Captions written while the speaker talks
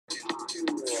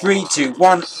3, 2,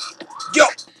 1. Yo!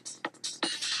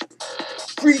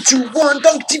 3, 2, 1.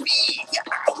 d.n.k.y.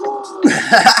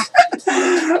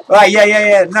 Right,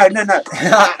 yeah. No.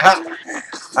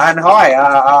 And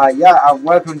hi, yeah, and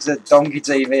welcome to Donkey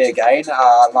TV again.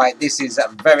 Like, this is a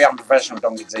very unprofessional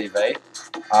Donkey TV.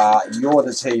 You're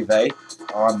the TV,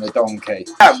 I'm the donkey.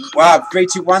 3,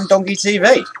 2, 1, Donkey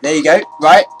TV. There you go.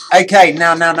 Right. Okay.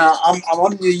 Now, I'm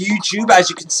on the YouTube,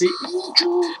 as you can see.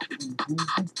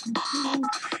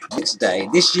 Today,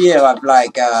 this year, I've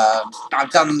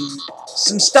done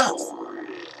some stuff.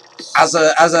 As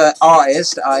an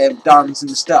artist, I have done some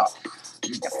stuff.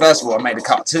 First of all, I made a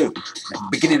cartoon. At the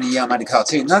beginning of the year, I made a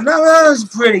cartoon. Now, that was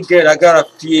pretty good. I got a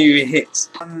few hits.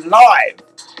 I'm live.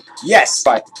 Yes.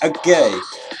 Right. Okay.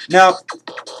 Now,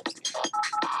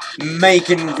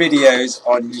 making videos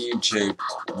on YouTube.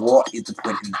 What is the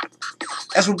point in that?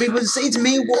 That's what people say to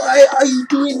me. Why are you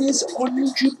doing this on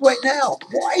YouTube right now?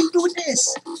 Why are you doing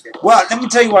this? Well, let me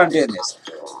tell you why I'm doing this.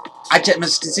 I checked my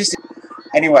statistics.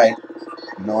 Anyway,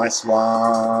 nice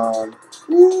one.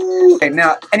 Woo. Okay,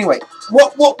 now, anyway,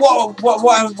 what I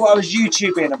was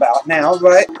YouTubing about now,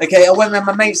 right? Okay, I went around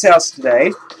my mate's house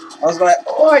today. I was like,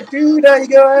 alright, dude, how you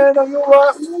going? Are you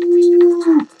alright?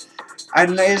 Woo.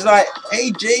 And he's like,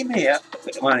 hey, Jamie.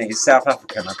 Well, he's South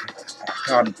African. I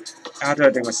can't. How do I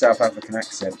do my South African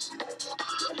accent?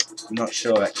 I'm not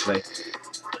sure, actually.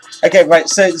 Okay, right.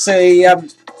 So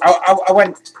I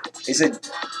went. He said,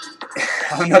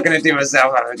 I'm not going to do my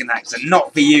South African accent.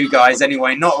 Not for you guys,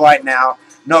 anyway. Not right now.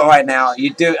 Not right now.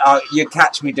 You do. You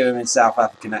catch me doing a South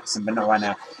African accent, but not right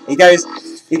now. He goes,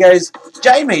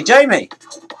 Jamie. Do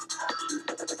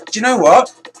you know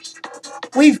what?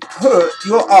 We've put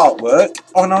your artwork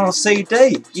on our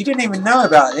CD. You didn't even know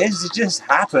about this. It just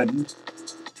happened.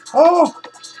 Oh,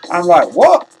 I'm like,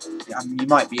 what? You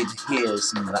might be able to hear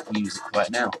some of that music right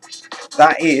now.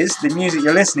 That is, the music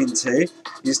you're listening to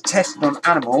is Tested on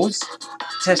Animals.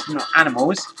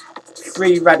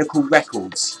 Free Radical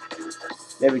Records.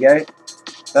 There we go.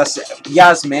 That's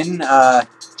Yasmin.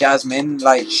 Jasmine,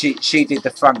 like, she did the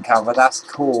front cover. That's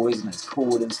cool, isn't it? It's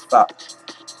cool as fuck.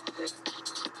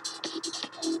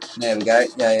 There we go.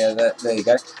 Yeah, there you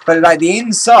go. But like the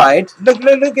inside, look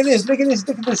at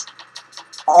this.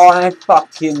 I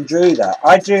fucking drew that.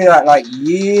 I drew that like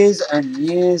years and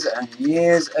years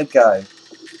ago.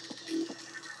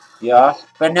 Yeah,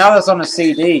 but now that's on a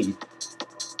CD.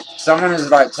 Someone has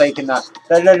like taken that.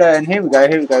 Look, and here we go.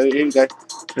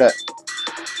 Look,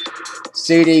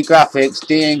 CD graphics,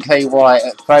 d.n.k.y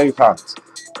at Faux Punks.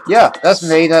 Yeah, that's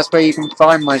me. That's where you can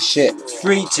find my shit.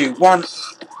 3, 2, 1.